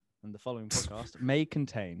and the following podcast may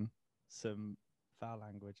contain some foul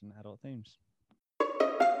language and adult themes.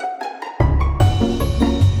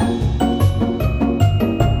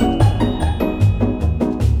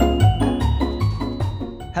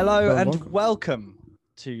 Hello and welcome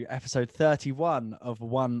to episode 31 of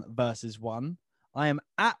One versus One. I am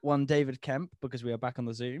at one David Kemp because we are back on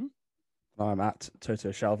the Zoom. I'm at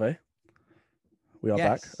Toto Shalve. We are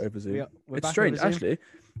back over Zoom. It's back strange, over Zoom. actually.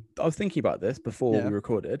 I was thinking about this before we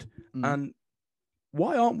recorded, and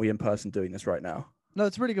why aren't we in person doing this right now? No,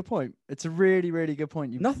 it's a really good point. It's a really, really good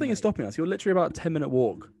point. Nothing is stopping us. You're literally about a 10-minute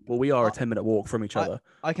walk. Well, we are a 10-minute walk from each other.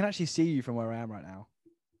 I can actually see you from where I am right now.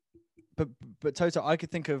 But Toto, I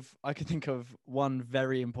could think of one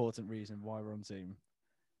very important reason why we're on Zoom,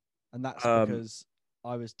 and that's because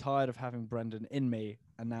I was tired of having Brendan in me,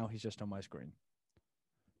 and now he's just on my screen.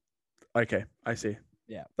 Okay, I see.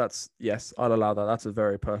 Yeah, yes, I'll allow that. That's a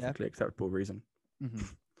very perfectly acceptable reason. Mm-hmm.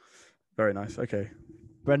 Very nice. Okay,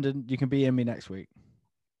 Brendan, you can be in me next week.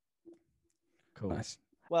 Cool. Nice.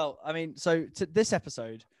 Well, I mean, so to this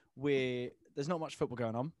episode, there's not much football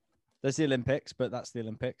going on. There's the Olympics, but that's the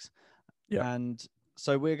Olympics. Yeah. And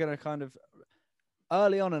so we're going to kind of,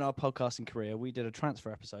 early on in our podcasting career, we did a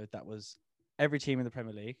transfer episode that was every team in the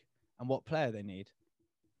Premier League and what player they need.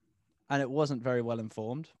 And it wasn't very well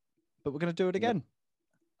informed, but we're going to do it again. Yep.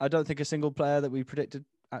 I don't think a single player that we predicted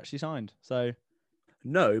actually signed. So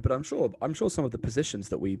no, but I'm sure some of the positions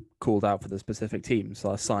that we called out for the specific teams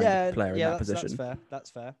are signed a player in that position. That's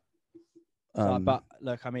fair. But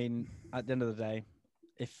look, I mean, at the end of the day,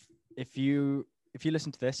 if you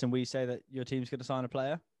listen to this and we say that your team's going to sign a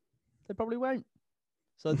player, they probably won't.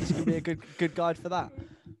 So this could be a good guide for that.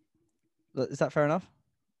 Is that fair enough?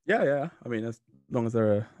 Yeah. I mean, as long as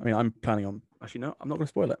I'm planning on. Actually, no, I'm not going to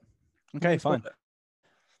spoil it. Okay, fine.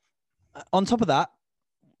 On top of that,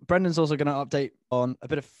 Brendan's also going to update on a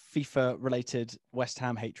bit of FIFA-related West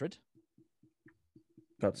Ham hatred.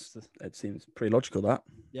 It seems pretty logical, that.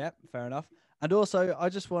 Yeah, fair enough. And also, I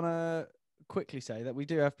just want to quickly say that we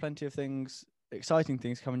do have plenty of exciting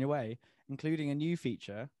things coming your way, including a new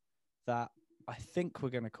feature that I think we're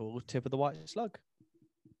going to call Tip of the White Slug.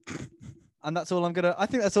 And I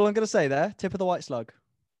think that's all I'm going to say there. Tip of the White Slug.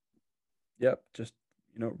 Yep. Just,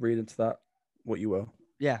 read into that what you will.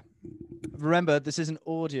 Yeah. Remember, this is an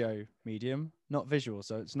audio medium, not visual.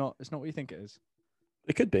 So it's not what you think it is.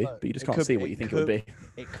 It could be, but you just can't see what you think it would be.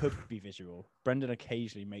 It could be visual. Brendan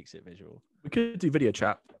occasionally makes it visual. We could do video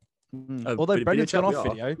chat. Although Brendan's gone off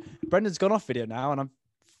video. Brendan's gone off video now, and I'm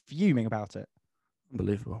fuming about it.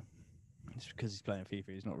 Unbelievable. It's because he's playing FIFA.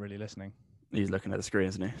 He's not really listening. He's looking at the screen,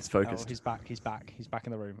 isn't he? He's focused. Oh, he's back. He's back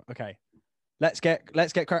in the room. Okay. Let's get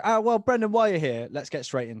well, Brendan, while you're here, let's get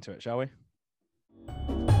straight into it, shall we?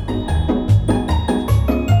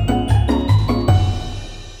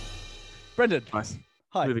 Brendan. Nice.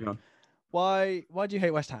 Hi. Moving on. Why do you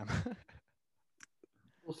hate West Ham?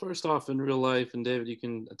 Well, first off, in real life, and David, you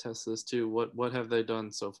can attest to this too, what have they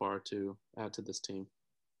done so far to add to this team?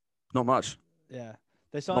 Not much. Yeah.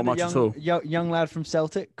 They signed a young lad from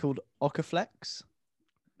Celtic called Okaflex.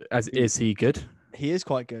 Is he good? He is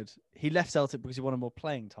quite good. He left Celtic because he wanted more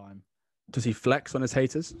playing time. Does he flex on his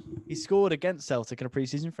haters? He scored against Celtic in a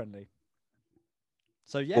pre-season friendly.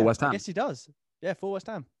 So, yeah, for West Ham. I guess he does. Yeah, for West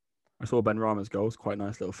Ham. I saw Ben Rama's goals. Quite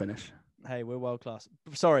nice little finish. Hey, we're world class.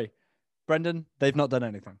 Sorry, Brendan, they've not done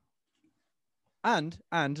anything. And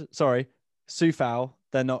sorry, Soufal,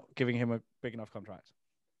 they're not giving him a big enough contract.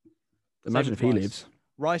 Imagine if he leaves.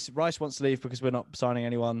 Rice wants to leave because we're not signing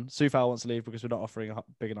anyone. Soufal wants to leave because we're not offering a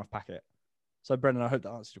big enough packet. So, Brendan, I hope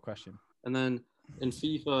that answers your question. And then in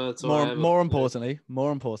FIFA, more importantly,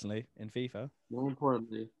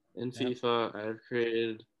 in FIFA, I've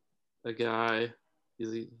created a guy.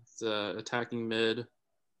 He's attacking mid.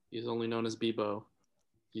 He's only known as Bebo.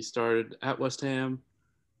 He started at West Ham,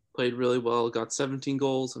 played really well, got 17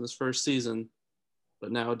 goals in his first season,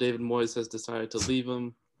 but now David Moyes has decided to leave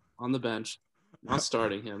him on the bench, not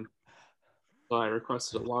starting him. So I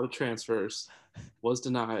requested a lot of transfers, was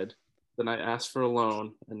denied. Then I asked for a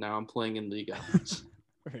loan, and now I'm playing in Liga.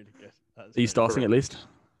 Really good. Are you starting at least?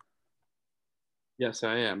 Yes,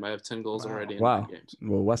 I am. I have 10 goals already in 9 games.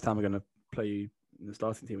 Well, West Ham are going to play you in the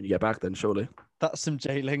starting team when you get back then, surely. That's some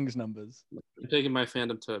Jay Ling's numbers. I'm taking my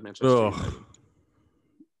fandom to Manchester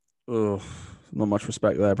United. Not much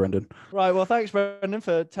respect there, Brendan. Right, well, thanks, Brendan,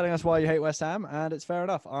 for telling us why you hate West Ham, and it's fair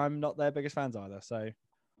enough. I'm not their biggest fans either, so...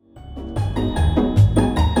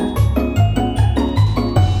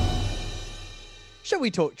 Shall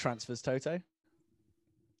we talk transfers, Toto?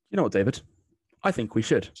 You know what, David? I think we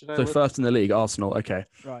should. So first in the league, Arsenal. Okay.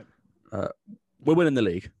 Right. We're winning the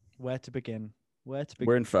league. Where to begin? Where to begin?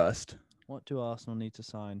 We're in first. What do Arsenal need to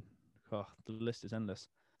sign? Oh, the list is endless.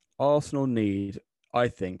 Arsenal need, I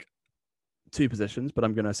think, 2 positions, but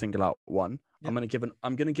I'm going to single out one. Yep. I'm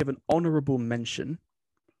going to give an honourable mention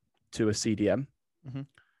to a CDM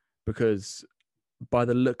because by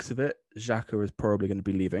the looks of it, Xhaka is probably going to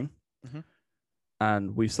be leaving,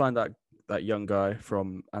 and we've signed that young guy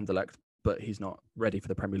from Anderlecht, but he's not ready for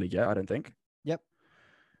the Premier League yet, I don't think. Yep.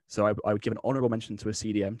 So I would give an honourable mention to a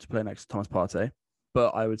CDM to play next to Thomas Partey,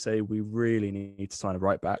 but I would say we really need to sign a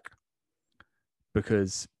right back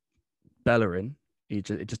because Bellerin, it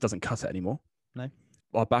just doesn't cut it anymore. No.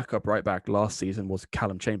 Our backup right back last season was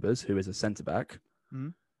Callum Chambers, who is a centre back.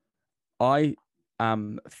 Mm. I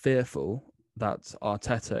am fearful that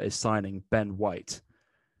Arteta is signing Ben White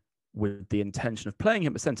with the intention of playing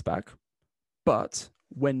him at centre back, but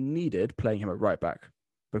when needed, playing him at right back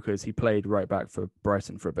because he played right back for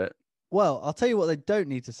Brighton for a bit. Well, I'll tell you what they don't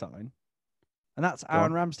need to sign, and that's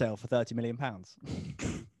Aaron Ramsdale for £30 million.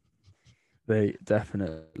 They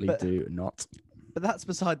definitely do not. But that's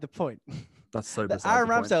beside the point. That's so beside Aaron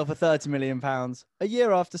the point. Ramsdale for £30 million a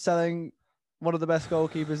year after selling one of the best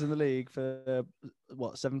goalkeepers in the league for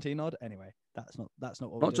 17 odd. Anyway, that's not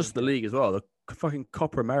what. Not just the league as well, the fucking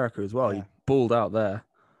Copa America as well. Yeah. He balled out there.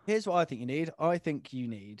 Here's what I think you need. I think you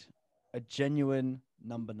need a genuine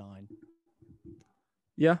number 9.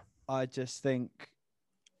 Yeah. I just think,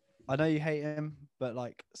 I know you hate him, but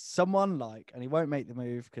like someone and he won't make the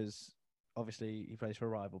move because obviously he plays for a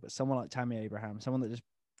rival, but someone like Tammy Abraham, someone that just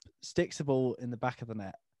sticks the ball in the back of the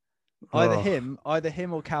net. Either him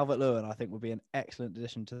or Calvert-Lewin, I think would be an excellent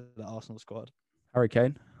addition to the Arsenal squad. Harry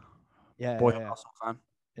Kane. Yeah. Boy, yeah. Arsenal fan.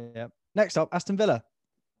 Yeah. Next up, Aston Villa.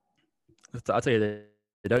 I'll tell you,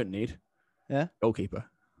 they don't need. Yeah. Goalkeeper.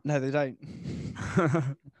 No, they don't.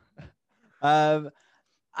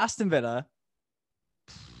 Aston Villa,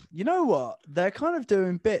 you know what? They're kind of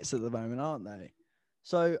doing bits at the moment, aren't they?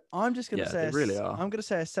 So I'm just going to say, they really are. I'm going to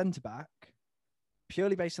say a centre back,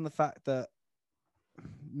 purely based on the fact that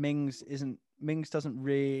Mings doesn't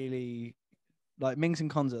really like Mings and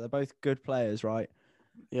Konza. They're both good players, right?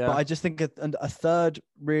 Yeah. But I just think a third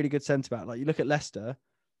really good centre back. Like you look at Leicester,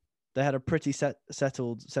 they had a pretty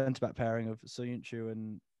settled centre back pairing of Soyuncu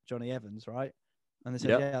and Johnny Evans, right? And they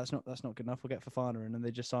said, yeah, that's not good enough. We'll get Fofana in, and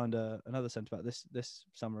they just signed another centre back this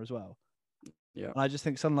summer as well. Yeah, and I just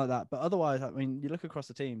think something like that. But otherwise, I mean, you look across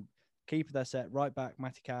the team, keeper they're set, right back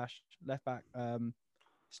Matty Cash, left back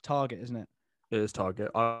it's Target, isn't it? It is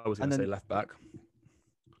Target. I was going to say left back.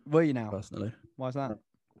 Were you now? Personally, why is that?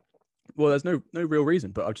 Well, there's no real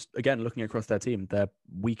reason, but I'm just again looking across their team, their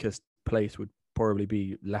weakest place would probably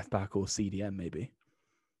be left back or CDM maybe.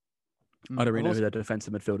 I don't really know who their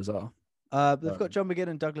defensive midfielders are. They've got John McGinn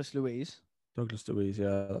and Douglas Luiz. Douglas Luiz,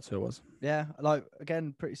 yeah, that's who it was. Yeah,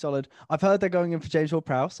 again, pretty solid. I've heard they're going in for James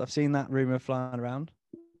Ward-Prowse. I've seen that rumor flying around.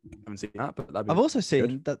 I haven't seen that, but I've also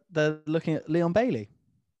seen that they're looking at Leon Bailey.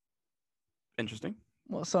 Interesting.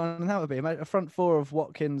 What signing that would be? A front four of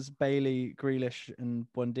Watkins, Bailey, Grealish, and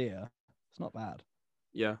Buendia. It's not bad.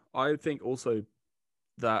 Yeah, I think also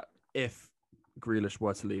that if Grealish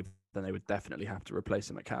were to leave, then they would definitely have to replace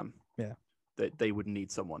him at Cam. Yeah. They would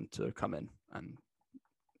need someone to come in and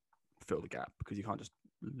fill the gap because you can't just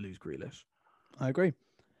lose Grealish. I agree.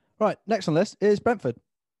 Right, next on the list is Brentford.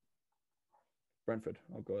 Brentford.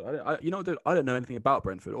 Oh god, I don't know anything about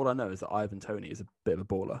Brentford. All I know is that Ivan Toney is a bit of a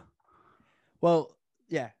baller. Well,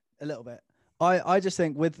 yeah, a little bit. I just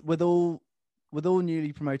think with all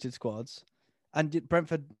newly promoted squads, and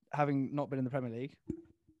Brentford having not been in the Premier League,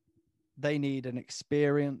 they need an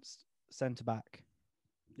experienced centre back.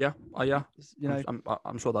 Yeah, yeah. You know,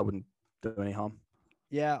 I'm sure that wouldn't do any harm.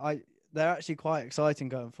 Yeah, they're actually quite exciting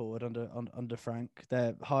going forward under Frank.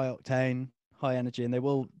 They're high octane, high energy, and they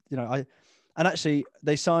will, and actually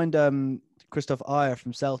they signed Christoph Ayer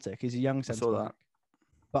from Celtic. He's a young centre back,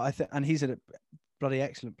 but I think, and he's a bloody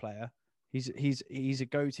excellent player. He's a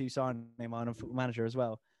go-to signing mine on Football Manager as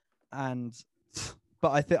well,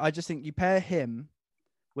 but I just think you pair him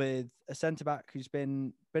with a centre back who's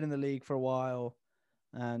been in the league for a while,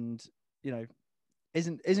 and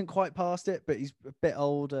isn't quite past it, but he's a bit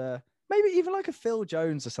older. Maybe even like a Phil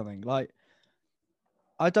Jones or something. Like,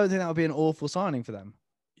 I don't think that would be an awful signing for them.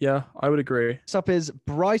 Yeah, I would agree. Next up is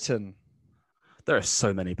Brighton. There are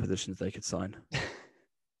so many positions they could sign.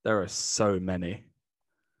 There are so many.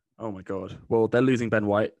 Oh my god. Well, they're losing Ben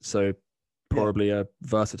White, so probably a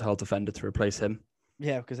versatile defender to replace him.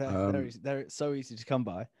 Yeah, because they're so easy to come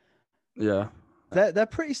by. Yeah. They're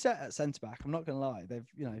pretty set at centre back. I'm not gonna lie.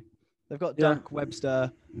 They've got Dunk,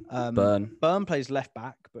 Webster. Burn plays left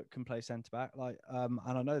back, but can play centre back. And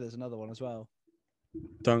I know there's another one as well.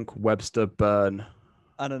 Dunk, Webster, Burn,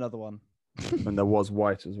 And another one. and there was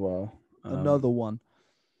White as well. Another one.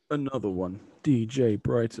 Another one. DJ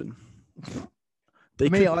Brighton. They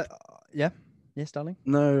For me, could, yes, darling.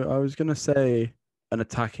 no, I was gonna say an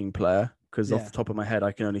attacking player because Yeah. off the top of my head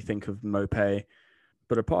I can only think of Mopay.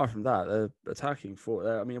 But apart from that, they're attacking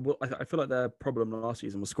for. I mean, I feel like their problem last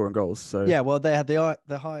season was scoring goals. So Yeah, well, they had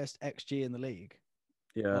the highest XG in the league,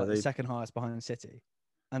 yeah, like the second highest behind City,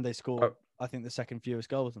 and they scored, I think, the second fewest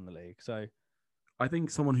goals in the league. So I think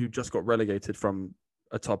someone who just got relegated from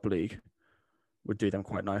a top league would do them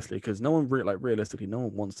quite nicely because no one realistically, no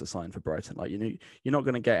one wants to sign for Brighton. Like you're not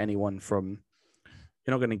going to get anyone from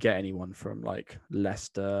like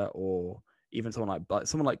Leicester or even someone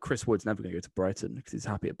like Chris Wood's never going to go to Brighton because he's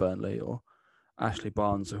happy at Burnley, or Ashley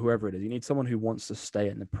Barnes or whoever it is. You need someone who wants to stay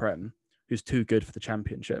in the Prem, who's too good for the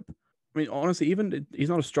Championship. I mean, honestly, even he's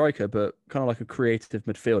not a striker, but kind of like a creative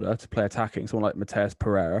midfielder to play attacking. Someone like Mateus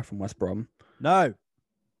Pereira from West Brom. no,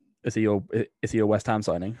 Is he your West Ham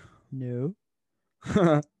signing? no.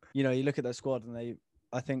 You know, you look at their squad, and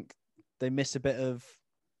I think they miss a bit of.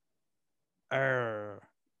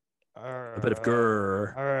 A bit of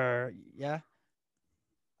grrr. Yeah,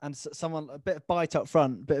 and someone a bit of bite up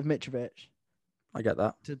front, a bit of Mitrovic I get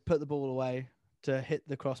that. to put the ball away, to hit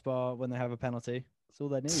the crossbar when they have a penalty. That's all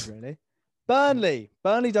they need, really. Burnley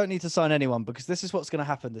don't need to sign anyone because this is what's going to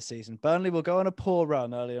happen this season. Burnley will go on a poor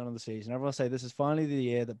run early on in the season. Everyone will say this is finally the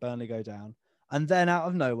year that Burnley go down. And then out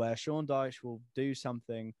of nowhere, Sean Dyche will do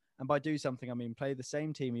something. And by do something, I mean play the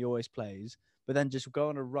same team he always plays, but then just go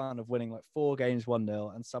on a run of winning like 4 games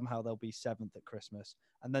 1-0, and somehow they'll be 7th at Christmas.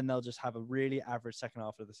 And then they'll just have a really average second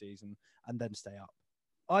half of the season and then stay up.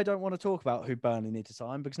 I don't want to talk about who Burnley need to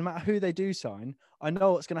sign because no matter who they do sign, I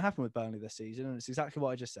know what's going to happen with Burnley this season. And it's exactly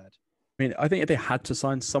what I just said. I mean, I think if they had to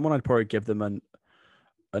sign someone, I'd probably give them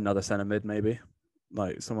another centre mid, maybe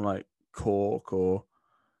like someone like Cork or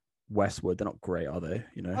Westwood. They're not great, are they?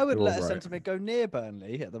 You know, I would they're let all a right. centre mid go near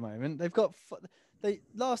Burnley at the moment. They've got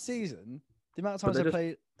last season, the amount of But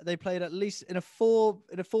times they played at least in a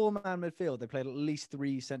 4-man midfield. They played at least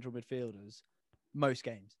 3 central midfielders most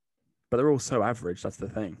games. But they're all so average. That's the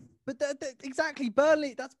thing. But exactly,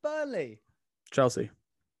 Burnley. That's Burnley. Chelsea.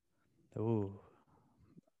 Oh,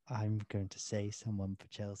 I'm going to say someone for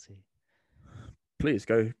Chelsea. Please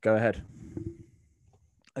go ahead.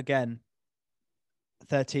 Again,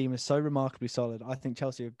 their team is so remarkably solid. I think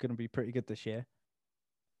Chelsea are going to be pretty good this year.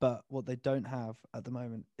 But what they don't have at the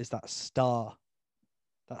moment is that star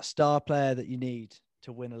player that you need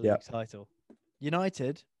to win a league title.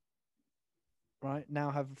 United, right,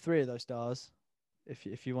 now have 3 of those stars.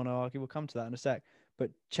 If you want to argue, we'll come to that in a sec. But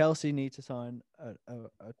Chelsea need to sign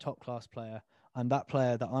a top-class player. And that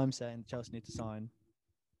player that I'm saying Chelsea need to sign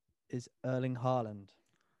is Erling Haaland.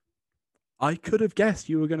 I could have guessed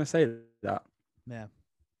you were going to say that. Yeah.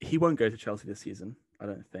 He won't go to Chelsea this season, I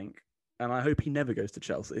don't think. And I hope he never goes to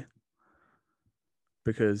Chelsea.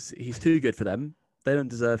 Because he's too good for them. They don't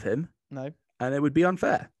deserve him. No. And it would be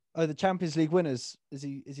unfair. Oh, the Champions League winners. Is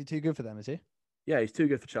he too good for them, is he? Yeah, he's too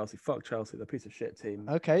good for Chelsea. Fuck Chelsea. They're a piece of shit team.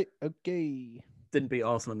 Okay. Didn't beat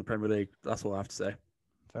Arsenal in the Premier League. That's all I have to say.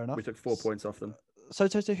 Fair enough. We took 4 points off them. So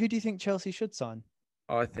who do you think Chelsea should sign?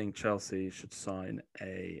 I think Chelsea should sign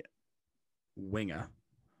a winger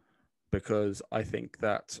because I think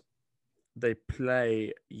that they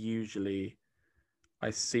play usually. I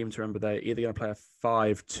seem to remember they're either going to play a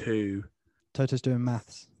 5-2. Toto's doing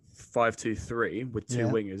maths. 5-2-3 with 2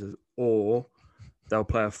 wingers, or they'll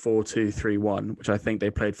play a 4-2-3-1, which I think they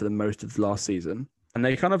played for the most of last season. And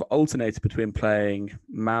they kind of alternated between playing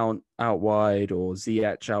Mount out wide or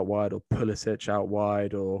Ziyech out wide or Pulisic out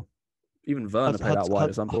wide or even Werner played out wide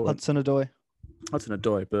at some point.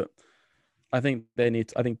 Hudson-Odoi, but I think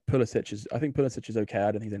Pulisic is okay.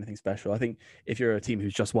 I don't think he's anything special. I think if you're a team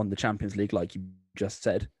who's just won the Champions League, like you just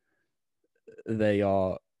said, they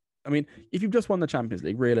are. I mean, if you've just won the Champions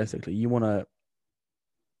League, realistically, you want to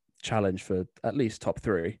challenge for at least top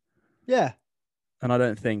 3. Yeah. And I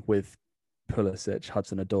don't think with Pulisic,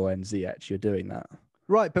 Hudson-Odoi, and Ziyech, you're doing that.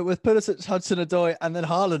 Right, but with Pulisic, Hudson-Odoi, and then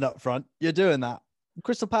Haaland up front, you're doing that.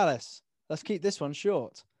 Crystal Palace. Let's keep this one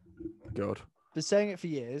short. God. Been saying it for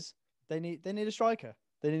years. They need a striker.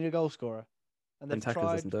 They need a goal scorer. And they've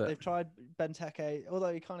tried Benteke,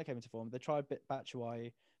 although he kind of came into form. They tried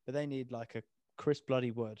Batshuayi, but they need like a Chris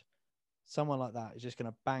Bloody Wood. Someone like that is just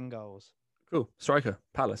going to bang goals. Cool. Striker.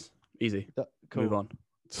 Palace. Easy. Cool. Move on.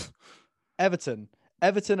 Everton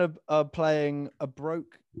are playing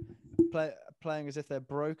playing as if they're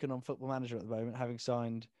broken on Football Manager at the moment, having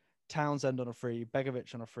signed Townsend on a free,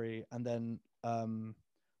 Begovic on a free, and then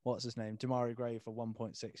what's his name, Demarai Gray for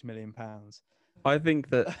 £1.6 million. I think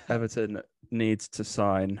that Everton needs to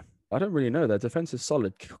sign. I don't really know. Their defense is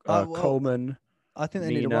solid. Coleman, I think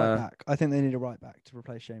they need a right back. I think they need a right back to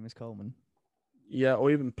replace Seamus Coleman. Yeah,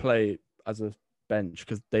 or even play as a bench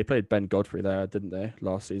because they played Ben Godfrey there, didn't they,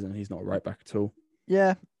 last season? He's not a right back at all.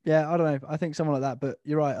 Yeah, I don't know. I think someone like that. But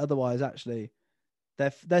you're right. Otherwise, actually,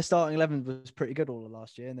 their starting 11 was pretty good all of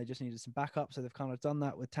last year, and they just needed some backup. So they've kind of done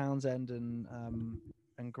that with Townsend and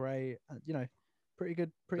Gray. You know, pretty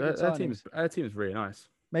good. Their team is really nice.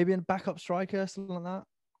 Maybe a backup striker, something like that.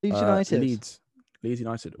 Leeds United. Leeds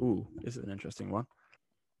United. Ooh, this is an interesting one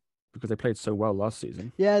because they played so well last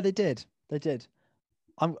season. Yeah, they did.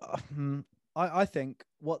 I think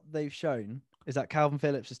what they've shown is that Calvin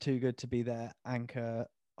Phillips is too good to be their anchor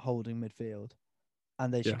holding midfield,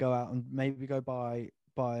 and they should go out and maybe go buy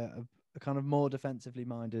a kind of more defensively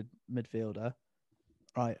minded midfielder,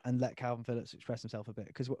 right? And let Calvin Phillips express himself a bit,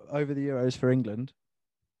 because over the Euros for England,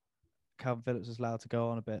 Calvin Phillips was allowed to go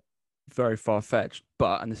on a bit. Very far-fetched,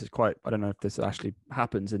 but, and this is quite, I don't know if this actually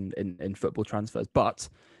happens in football transfers, but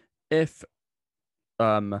if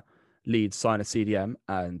Leeds sign a CDM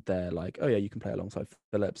and they're like, oh yeah, you can play alongside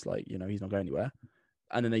Phillips, like, you know, he's not going anywhere,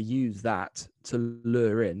 and then they use that to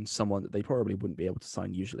lure in someone that they probably wouldn't be able to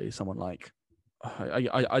sign usually, someone like, I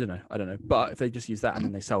don't know, but if they just use that and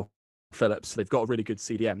then they sell Phillips, they've got a really good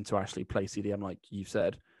CDM to actually play CDM, like you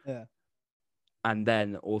said. Yeah. And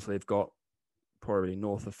then also they've got probably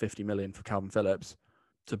north of 50 million for Calvin Phillips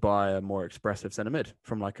to buy a more expressive centre mid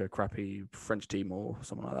from like a crappy French team or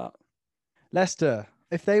something like that. Leicester,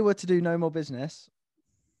 if they were to do no more business,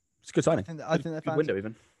 it's a good signing. I think they're good window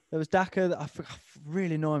even. There was Daka that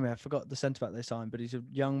really annoying me. I forgot the centre back they signed, but he's a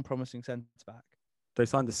young, promising centre back. They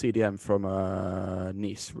signed the CDM from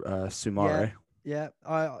Nice, Soumare. Yeah,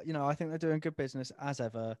 I think they're doing good business as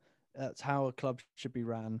ever. That's how a club should be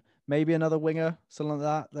ran. Maybe another winger, something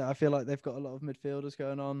like that. I feel like they've got a lot of midfielders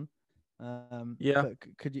going on. But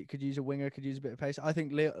could use a winger, could use a bit of pace. I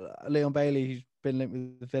think Leon Bailey, who's been linked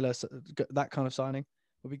with the Villa, that kind of signing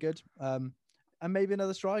would be good. And maybe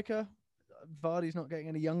another striker. Vardy's not getting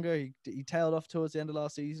any younger. He tailed off towards the end of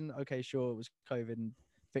last season. Okay, sure, it was COVID and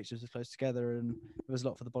fixtures were close together, and there was a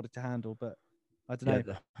lot for the body to handle. But I don't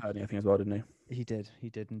know. Hernia thing as well, didn't he? He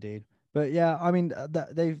did indeed. But yeah, I mean,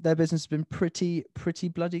 their business has been pretty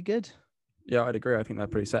bloody good. Yeah, I'd agree. I think they're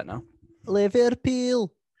pretty set now.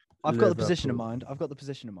 Liverpool. I've got the position in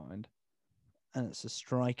mind, and it's a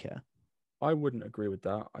striker. I wouldn't agree with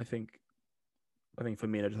that. I think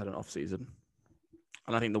Firmino just had an off season,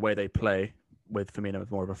 and I think the way they play with Firmino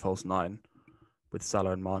is more of a false nine, with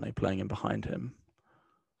Salah and Mane playing in behind him.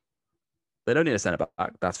 They don't need a centre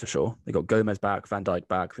back, that's for sure. They got Gomez back, Van Dijk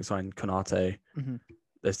back. They signed Konate. Mm-hmm.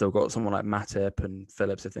 They still got someone like Matip and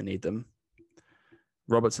Phillips if they need them.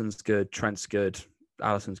 Robertson's good. Trent's good.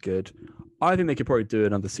 Alisson's good. I think they could probably do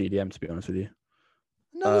another CDM, to be honest with you.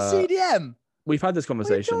 Another CDM? We've had this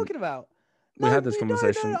conversation. What are you talking about? We had this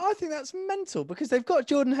conversation. No, I think that's mental because they've got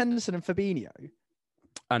Jordan Henderson and Fabinho.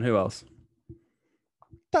 And who else?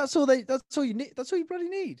 That's all you need. That's all you bloody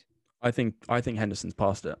need. I think Henderson's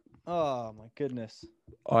past it. Oh my goodness.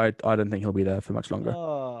 I don't think he'll be there for much longer.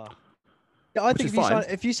 Oh. Yeah, I think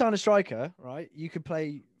if you sign a striker, right, you could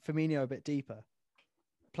play Firmino a bit deeper.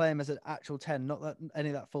 Play him as an actual 10, not that any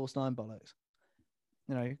of that false 9 bollocks.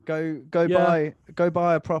 You know, go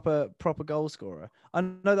buy a proper goal scorer. I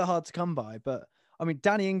know they're hard to come by, but I mean,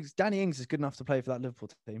 Danny Ings is good enough to play for that Liverpool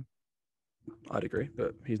team. I'd agree,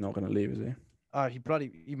 but he's not going to leave, is he?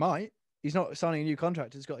 He might. He's not signing a new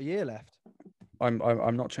contract. He's got a year left. I'm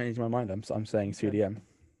not changing my mind. I'm saying CDM,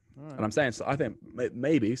 right. And I'm saying I think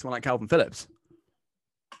maybe someone like Calvin Phillips.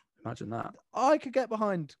 Imagine that. I could get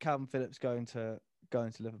behind Calvin Phillips going to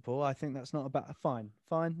Liverpool. I think that's not a bad. Fine.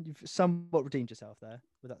 You've somewhat redeemed yourself there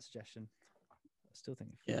with that suggestion. I still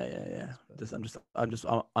think. Yeah.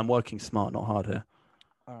 I'm working smart, not hard here.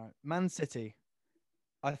 All right, Man City.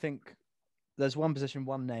 I think there's one position,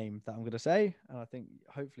 one name that I'm going to say, and I think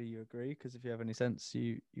hopefully you agree, because if you have any sense,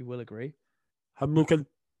 you will agree. Harry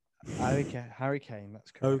Kane.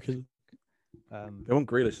 That's correct. Okay. They want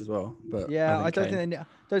Grealish as well, but yeah, I don't think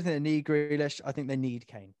they need Grealish. I think they need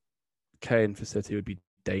Kane. Kane for City would be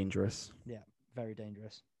dangerous. Yeah, very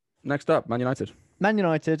dangerous. Next up, Man United. Man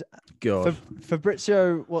United. God.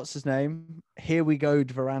 Fabrizio, what's his name? Here we go,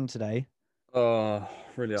 Varane today. Oh,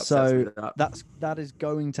 really upsets me that is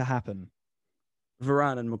going to happen.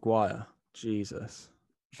 Varane and Maguire. Jesus.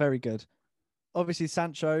 Very good. Obviously,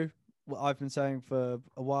 Sancho. What I've been saying for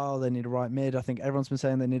a while, they need a right mid. I think everyone's been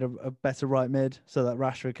saying they need a better right mid so that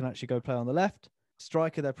Rashford can actually go play on the left.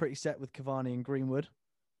 Striker, they're pretty set with Cavani and Greenwood.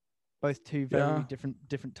 Both two very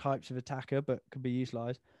different types of attacker, but could be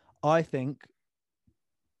utilised. I think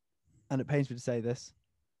and it pains me to say this,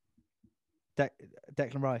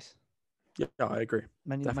 Declan Rice. Yeah, I agree.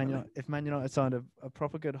 If Man United signed a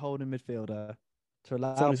proper good holding midfielder to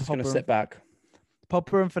allow Someone's just going to sit back.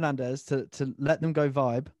 Pogba and Fernandes to let them go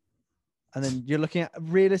vibe, and then you're looking at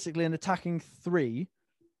realistically an attacking three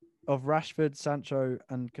of Rashford, Sancho,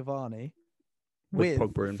 and Cavani With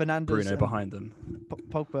Pogba and Fernandes Bruno and behind them.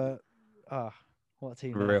 Pogba, what a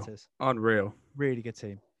team Real. that is. Unreal. Really good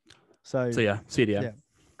team. So yeah, CDM. Yeah,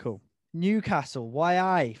 cool. Newcastle,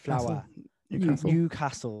 why Flower?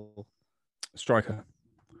 Newcastle. Striker.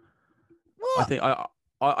 What? I think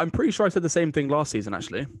I'm pretty sure I said the same thing last season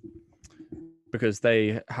actually, because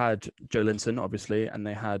they had Joe Linton obviously, and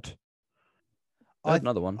they had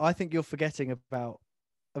another one. I think you're forgetting about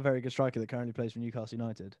a very good striker that currently plays for Newcastle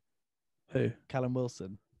United. Who? Callum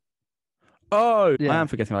Wilson. Oh, Yeah. I am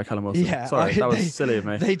forgetting about Callum Wilson. Yeah, Sorry, that was silly of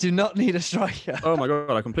me. They do not need a striker. Oh my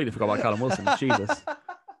god, I completely forgot about Callum Wilson. Jesus,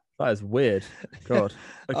 that is weird. God.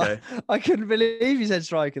 Okay. I couldn't believe you said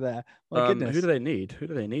striker there. My goodness. Who do they need? Who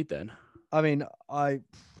do they need then? I mean, I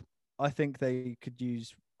think they could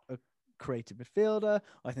use a creative midfielder.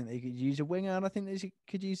 I think they could use a winger, and I think they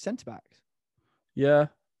could use centre backs. Yeah,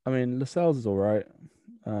 I mean Lascelles is all right.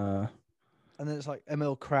 And then it's like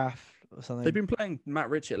Emil Kraft or something. They've been playing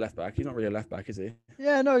Matt Ritchie at left back. He's not really a left back, is he?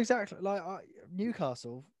 Yeah, no, exactly. Like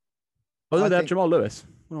Newcastle. Oh no, they have Jamal Lewis.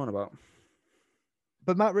 What am I on about?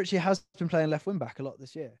 But Matt Ritchie has been playing left wing back a lot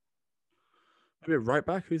this year. Maybe a right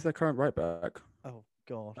back. Who's their current right back? Oh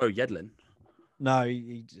God. Oh, Yedlin. No,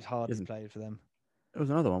 he hardly played for them. There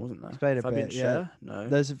was another one, wasn't there? He's played a Fabian bit. Schär? Yeah. No.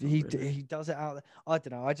 He does it out there. I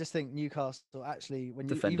don't know. I just think Newcastle actually, when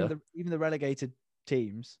even the relegated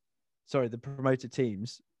teams, the promoted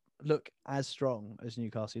teams look as strong as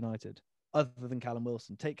Newcastle United, other than Callum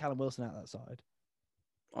Wilson. Take Callum Wilson out of that side.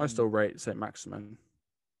 I still rate St. Maximin.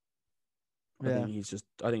 I Yeah. think he's just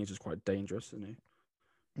quite dangerous, isn't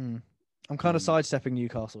he? I'm kind of sidestepping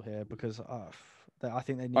Newcastle here because I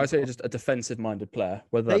think they need. I say just a defensive-minded player,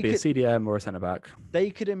 whether that be a CDM or a centre back.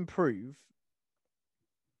 They could improve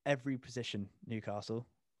every position, Newcastle,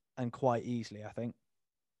 and quite easily, I think.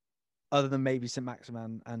 Other than maybe St.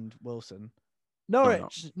 Maximin and Wilson.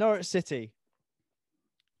 Norwich City.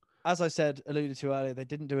 As I alluded to earlier, they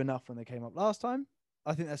didn't do enough when they came up last time.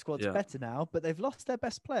 I think their squad's better now, but they've lost their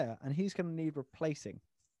best player, and he's going to need replacing,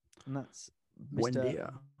 and that's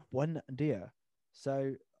Mr. Buendia.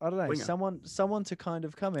 So I don't know, Winger. someone to kind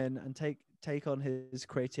of come in and take on his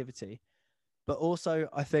creativity, but also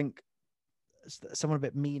I think someone a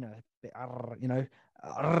bit meaner, a bit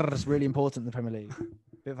it's really important in the Premier League.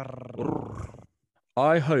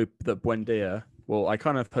 I hope that Buendia. Well, I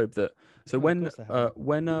kind of hope that. So when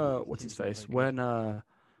what's his face? When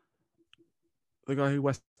the guy who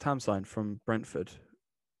West Ham signed from Brentford,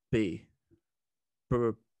 Benrahma.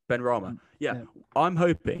 Yeah, I'm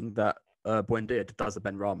hoping that Buendia does a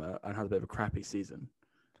Benrahma and has a bit of a crappy season,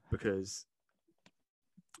 because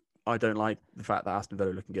I don't like the fact that Aston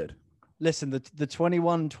Villa are looking good. Listen, the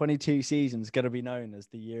 21-22 season is going to be known as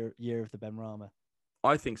the year of the Benrahma.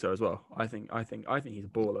 I think so as well. I think he's a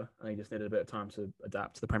baller, and he just needed a bit of time to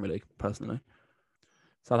adapt to the Premier League. Personally,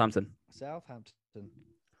 Southampton.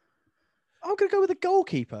 I'm going to go with a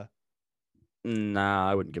goalkeeper. Nah,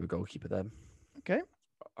 I wouldn't give a goalkeeper them. Okay.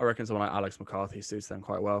 I reckon someone like Alex McCarthy suits them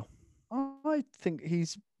quite well. I think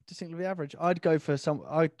he's distinctly average. I'd go for some.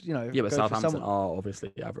 Yeah, but Southampton are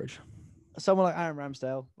obviously average. Someone like Aaron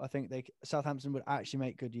Ramsdale, I think Southampton would actually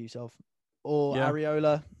make good use of, or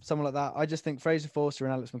Areola, someone like that. I just think Fraser Forster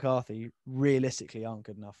and Alex McCarthy realistically aren't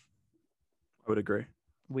good enough. I would agree.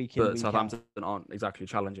 Week Southampton aren't exactly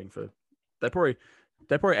challenging for. They're probably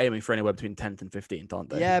aiming for anywhere between 10th and 15th, aren't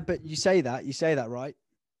they? Yeah, but you say that, right?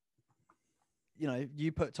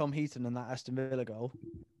 You put Tom Heaton in that Aston Villa goal,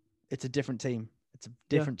 it's a different team. It's a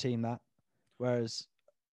different team that. Whereas,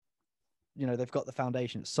 they've got the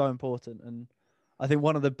foundation. It's so important. And I think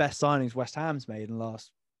one of the best signings West Ham's made in the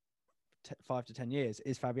last 5 to 10 years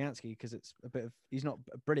is Fabianski, because it's he's not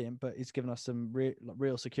brilliant, but he's given us some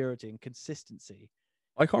real security and consistency.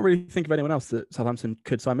 I can't really think of anyone else that Southampton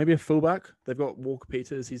could sign. Maybe a fullback. They've got Walker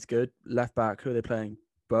Peters. He's good. Left back. Who are they playing?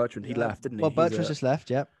 Bertrand. He left, didn't he? Well, Bertrand just left.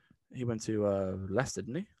 Yep. He went to Leicester,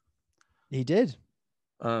 didn't he? He did.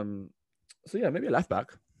 So yeah, maybe a left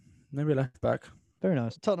back. Very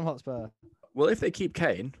nice. Tottenham Hotspur. Well, if they keep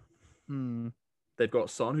Kane, they've got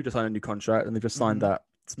Son, who just signed a new contract, and they've just signed that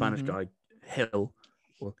Spanish guy Gil,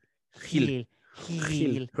 who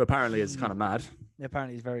apparently is kind of mad. Yeah,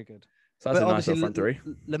 apparently he's very good. So that's a nice front three.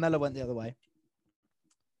 Lamella went the other way.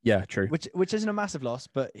 Yeah, true. Which isn't a massive loss,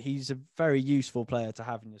 but he's a very useful player to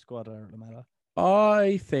have in your squad, Lamella.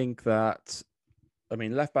 I think that I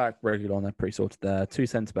mean, left back, Reguilon, they're pretty sorted there. Two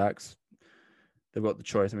centre backs, they've got the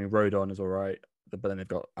choice. I mean, Rodon is all right, but then they've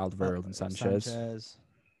got Alderweireld and Sanchez.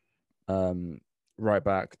 Right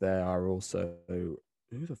back, there are also who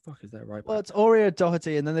the fuck is their right back? Well, it's Oreo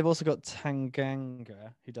Doherty, and then they've also got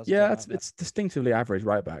Tanganga, who does. Yeah, it's distinctively average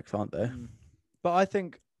right backs, aren't they? But I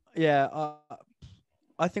think, yeah,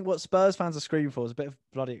 I think what Spurs fans are screaming for is a bit of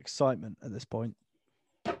bloody excitement at this point.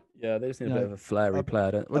 Yeah, they just need a bit of a flary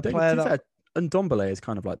player. Don't, well, to be fair, and Ndombele is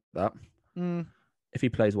kind of like that. If he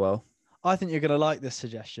plays well. I think you're going to like this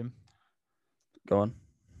suggestion. Go on.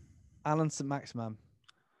 Alan St. Maximin.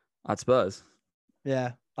 At Spurs.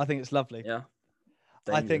 Yeah, I think it's lovely. Yeah.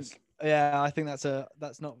 Dangerous. I think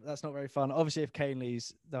that's not very fun. Obviously, if Kane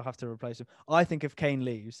leaves, they'll have to replace him. I think if Kane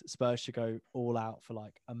leaves, Spurs should go all out for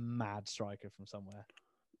like a mad striker from somewhere.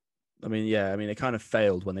 I mean, yeah, it kind of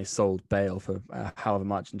failed when they sold Bale for however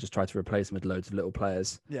much and just tried to replace him with loads of little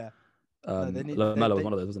players. Yeah. Lamella was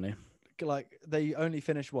one of those, wasn't he? Like they only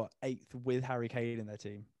finished 8th with Harry Kane in their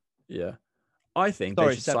team. Yeah. I think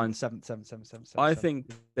they should sign seventh. I think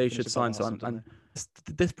they should sign someone, and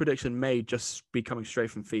this prediction may just be coming straight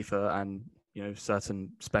from FIFA and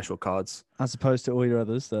certain special cards, as opposed to all your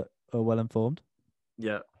others that are well informed.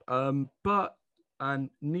 Yeah. But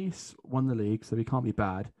Nice won the league, so he can't be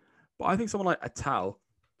bad. But I think someone like Atal,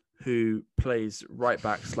 who plays right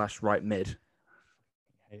back / right mid.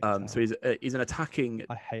 So he's an attacking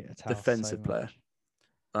defensive player.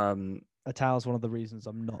 Atal's one of the reasons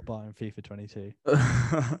I'm not buying FIFA 22.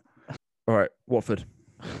 All right, Watford.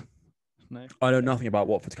 No. I know nothing about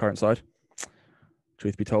Watford's current side.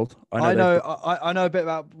 Truth be told, I know a bit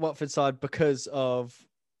about Watford's side because of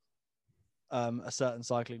a certain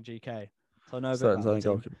cycling GK. So I know a bit about the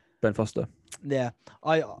team. Ben Foster. Yeah,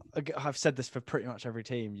 I've said this for pretty much every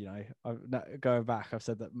team. Going back, I've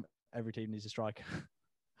said that every team needs a striker.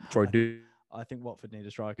 I think Watford need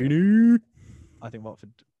a striker. I think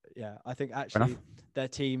Watford. Yeah, I think actually their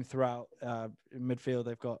team throughout midfield,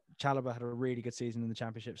 they've got Chalobah had a really good season in the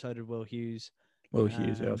Championship. So did Will Hughes. Yeah, I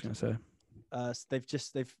was going to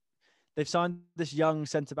say. They've signed this young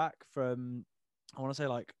centre back from, I want to say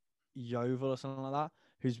like Yeovil or something like that,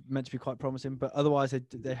 who's meant to be quite promising. But otherwise,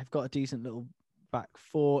 they have got a decent little back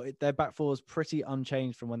four. Their back four is pretty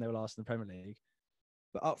unchanged from when they were last in the Premier League.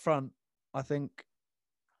 But up front, I think,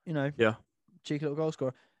 cheeky little goal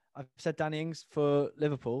scorer. I've said Danny Ings for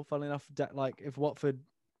Liverpool. Funnily enough, if Watford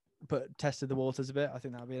tested the waters a bit, I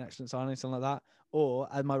think that would be an excellent signing, something like that. Or,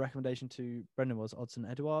 as my recommendation to Brendan was,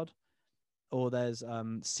 Odsonne Edouard. Or there's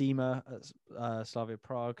Seema at Slavia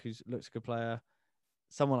Prague, who looks a good player.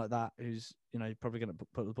 Someone like that, who's probably going to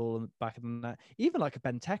put the ball in the back of the net. Even like a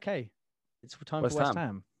Benteke. It's time for West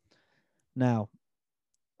Ham. Now,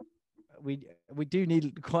 we do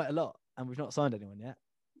need quite a lot, and we've not signed anyone yet.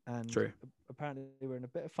 And True. Apparently we're in a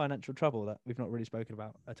bit of financial trouble that we've not really spoken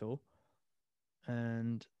about at all.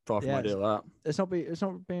 And far from ideal that. It's not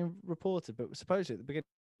being reported, but supposedly at the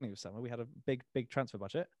beginning of summer we had a big transfer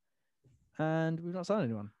budget, and we've not signed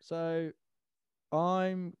anyone. So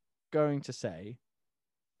I'm going to say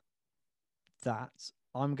that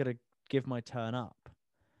I'm going to give my turn up,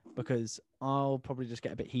 because I'll probably just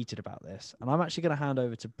get a bit heated about this, and I'm actually going to hand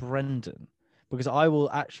over to Brendan, because I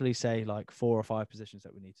will actually say like 4 or 5 positions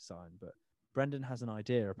that we need to sign, but Brendan has an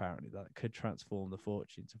idea apparently that could transform the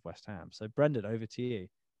fortunes of West Ham. So Brendan, over to you.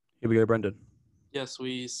 Here we go, Brendan. Yes,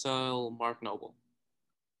 we sell Mark Noble.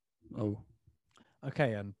 Oh.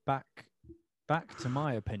 Okay, and back to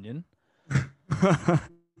my opinion.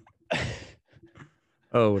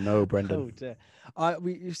 Oh no, Brendan. Oh dear.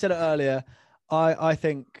 You said it earlier. I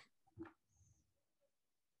think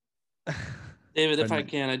David, if I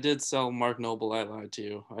can, I did sell Mark Noble. I lied to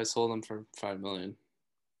you. I sold him for $5 million.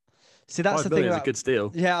 See, that's the thing. It's a good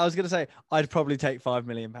steal. Yeah, I was going to say I'd probably take £5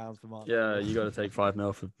 million for Mark. Yeah, you got to take 5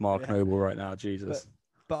 mil for Mark Noble right now. Jesus.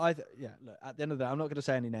 But look, at the end of the day, I'm not going to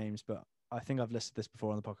say any names, but I think I've listed this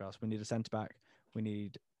before on the podcast. We need a centre back. We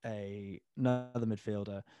need another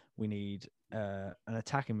midfielder. We need an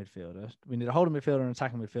attacking midfielder. We need a holding midfielder and an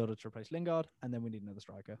attacking midfielder to replace Lingard, and then we need another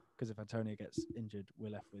striker, because if Antonio gets injured,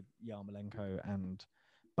 we're left with Yarmolenko and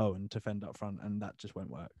Bowen to fend up front, and that just won't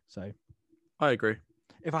work. So, I agree.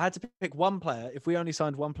 If I had to pick one player, if we only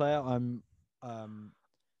signed one player, I'm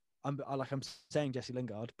saying Jesse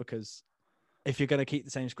Lingard, because if you're going to keep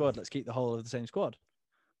the same squad, let's keep the whole of the same squad.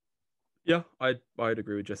 Yeah, I'd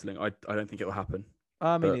agree with Jesse Lingard. I don't think it will happen.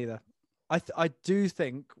 Me neither. I do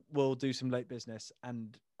think we'll do some late business,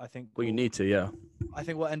 and I think you need to, yeah. I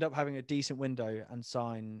think we'll end up having a decent window and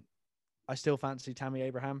sign. I still fancy Tammy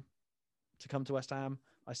Abraham to come to West Ham.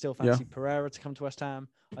 I still fancy Pereira to come to West Ham.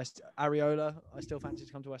 Areola, I still fancy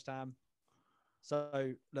to come to West Ham.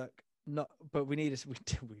 So look, but we need we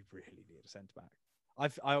really need a centre back.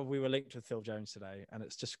 We were linked with Phil Jones today, and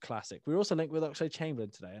it's just classic. We were also linked with Oxlade-Chamberlain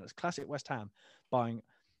today, and it's classic West Ham buying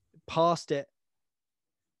past it,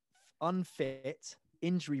 unfit,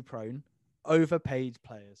 injury prone, overpaid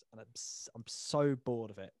players, and I'm so bored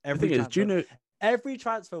of it. Every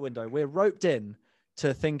transfer window, we're roped in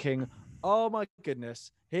to thinking, oh my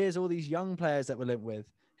goodness, here's all these young players that we're linked with.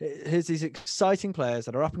 Here's these exciting players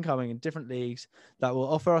that are up and coming in different leagues that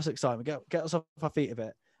will offer us excitement, get us off our feet a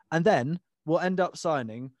bit. And then we'll end up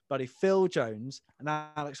signing bloody Phil Jones and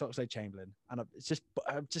Alex Oxlade-Chamberlain. And it's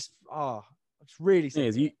really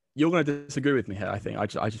sick. You're going to disagree with me here, I think. I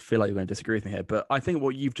just feel like you're going to disagree with me here. But I think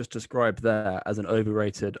what you've just described there as an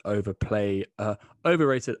overrated, overpaid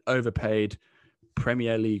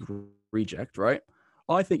Premier League reject, right?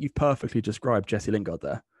 I think you've perfectly described Jesse Lingard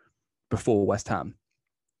there before West Ham.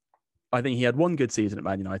 I think he had one good season at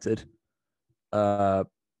Man United,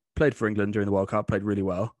 played for England during the World Cup, played really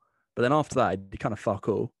well. But then after that, he kind of fuck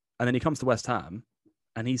all. And then he comes to West Ham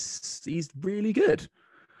and he's really good.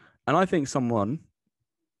 And I think someone,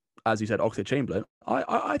 as you said, Oxlade-Chamberlain,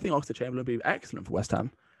 I think Oxlade-Chamberlain would be excellent for West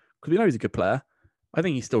Ham because we know he's a good player. I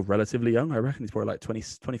think he's still relatively young. I reckon he's probably like 20,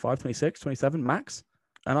 25, 26, 27 max.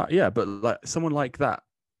 And but like someone like that,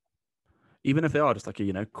 even if they are just like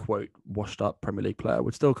a, quote, washed up Premier League player,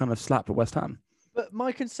 would still kind of slap at West Ham. But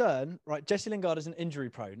my concern, right, Jesse Lingard is an injury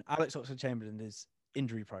prone. Alex Oxlade-Chamberlain is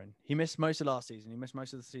injury prone. He missed most of last season. He missed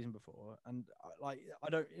most of the season before. And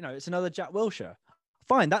it's another Jack Wilshere.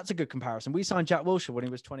 Fine, that's a good comparison. We signed Jack Wilshere when he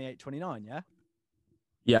was 28, 29, yeah?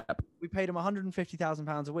 Yeah. We paid him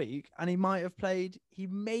 £150,000 a week, and he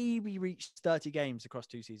maybe reached 30 games across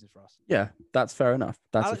 2 seasons for us. Yeah, that's fair enough.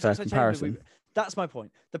 That's Alex a fair comparison. That's my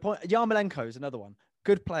point. The point, Yarmolenko is another one.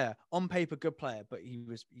 Good player, on paper, good player, but he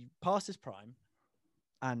passed his prime.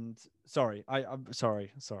 And I'm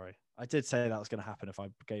sorry. I did say that was going to happen if I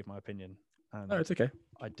gave my opinion. No, it's okay.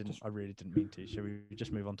 I really didn't mean to. Shall we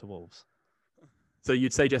just move on to Wolves? So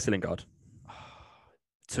you'd say Jesse Lingard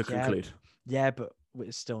to conclude? Yeah, but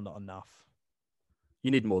it's still not enough.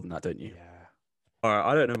 You need more than that, don't you? Yeah. All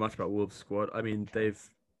right. I don't know much about Wolves squad. I mean, they've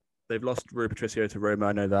lost Rui Patricio to Roma.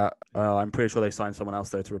 I know that. I'm pretty sure they signed someone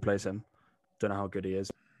else though to replace him. Don't know how good he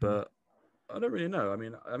is, but I don't really know.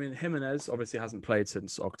 I mean, Jimenez obviously hasn't played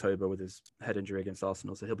since October with his head injury against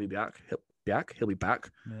Arsenal, so he'll be back. He'll be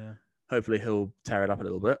back. Yeah. Hopefully, he'll tear it up a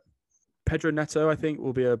little bit. Pedro Neto, I think,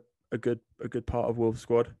 will be a good part of Wolves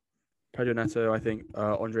squad. Pedro Neto, I think,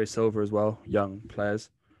 Andre Silva as well, young players.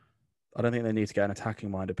 I don't think they need to get an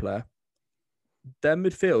attacking-minded player. Their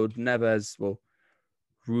midfield,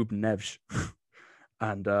 Ruben Neves,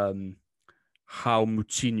 and João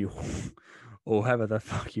Moutinho, or however the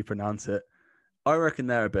fuck you pronounce it. I reckon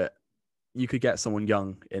they're a bit. You could get someone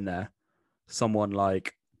young in there. Someone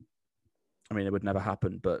like, it would never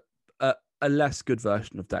happen, but a less good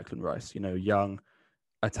version of Declan Rice. Young,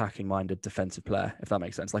 attacking-minded defensive player, if that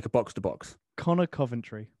makes sense, like a box-to-box. Connor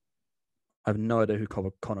Coventry. I have no idea who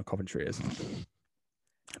Connor Coventry is,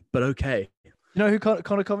 but okay. You know who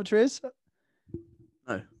Connor Coventry is?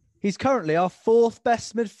 No. He's currently our 4th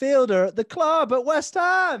best midfielder at the club at West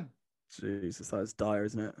Ham. Jesus, that's dire,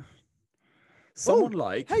 isn't it?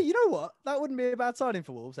 Hey, you know what? That wouldn't be a bad signing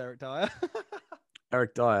for Wolves, Eric Dyer.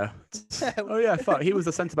 Eric Dyer. Oh yeah, fuck. He was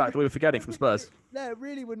the centre back that we were forgetting from Spurs. No, it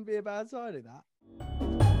really wouldn't be a bad signing, that.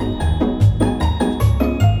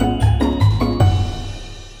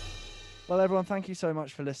 Well, everyone, thank you so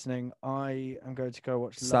much for listening. I am going to go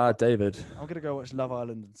watch. David. I'm going to go watch Love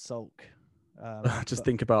Island and sulk.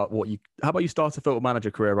 Think about how about you start a Football Manager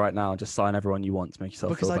career right now and just sign everyone you want to make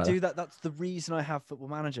yourself feel better. Because I do that. That's the reason I have Football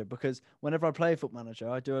Manager. Because whenever I play Football Manager,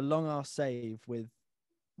 I do a long ass save with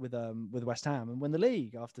West Ham and win the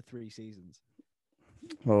league after 3 seasons.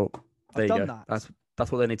 Well, there I've you done go. That.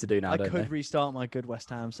 That's what they need to do now. I could restart my good West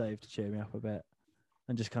Ham save to cheer me up a bit,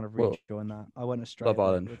 and just kind of rejoin that. I went astray. Love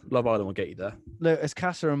Island will get you there. Look, it's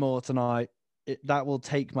Casa Amor tonight. That will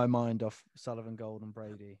take my mind off Sullivan, Gold, and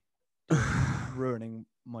Brady, ruining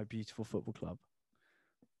my beautiful football club.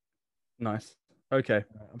 Nice. Okay.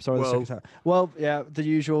 I'm sorry. Well, yeah, the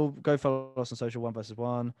usual. Go follow us on social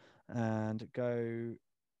 1vs1, and go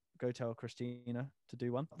tell Christina to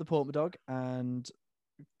do one. The Portman Dog, and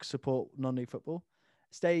support non-league football.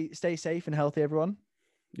 Stay safe and healthy, everyone.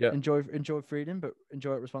 Yeah. Enjoy freedom, but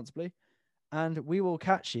enjoy it responsibly. And we will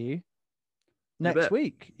catch you next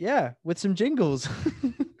week. Yeah, with some jingles.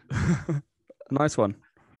 Nice one.